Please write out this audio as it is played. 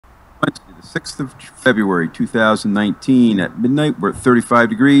Wednesday, the 6th of February, 2019. At midnight, we're at 35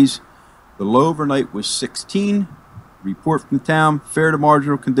 degrees. The low overnight was 16. Report from the town, fair to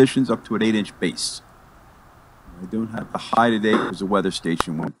marginal conditions up to an 8-inch base. I don't have the high today because the weather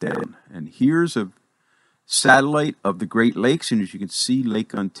station went dead. And here's a satellite of the Great Lakes. And as you can see,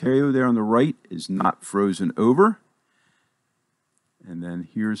 Lake Ontario there on the right is not frozen over. And then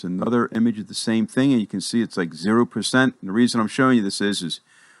here's another image of the same thing. And you can see it's like 0%. And the reason I'm showing you this is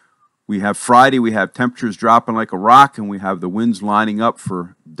we have Friday, we have temperatures dropping like a rock, and we have the winds lining up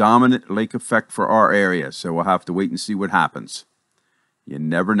for dominant lake effect for our area. So we'll have to wait and see what happens. You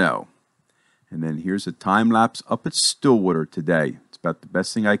never know. And then here's a time lapse up at Stillwater today. It's about the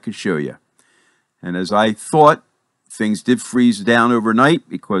best thing I could show you. And as I thought, things did freeze down overnight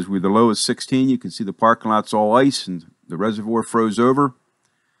because we're the low is 16. You can see the parking lot's all ice and the reservoir froze over.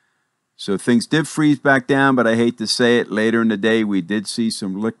 So things did freeze back down, but I hate to say it, later in the day we did see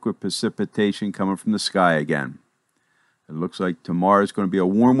some liquid precipitation coming from the sky again. It looks like tomorrow's going to be a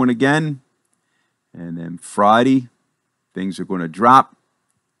warm one again. And then Friday, things are going to drop.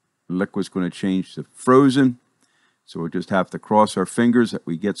 Liquid's going to change to frozen. So we'll just have to cross our fingers that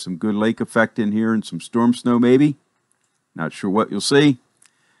we get some good lake effect in here and some storm snow maybe. Not sure what you'll see.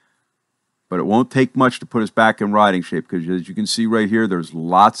 But it won't take much to put us back in riding shape because as you can see right here, there's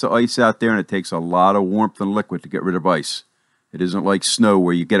lots of ice out there and it takes a lot of warmth and liquid to get rid of ice. It isn't like snow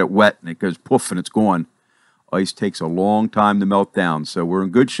where you get it wet and it goes poof and it's gone. Ice takes a long time to melt down. So we're in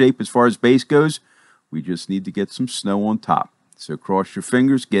good shape as far as base goes. We just need to get some snow on top. So cross your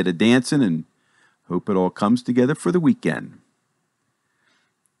fingers, get a dancing, and hope it all comes together for the weekend.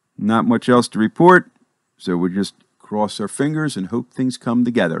 Not much else to report, so we'll just cross our fingers and hope things come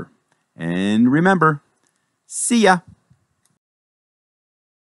together. And remember, see ya!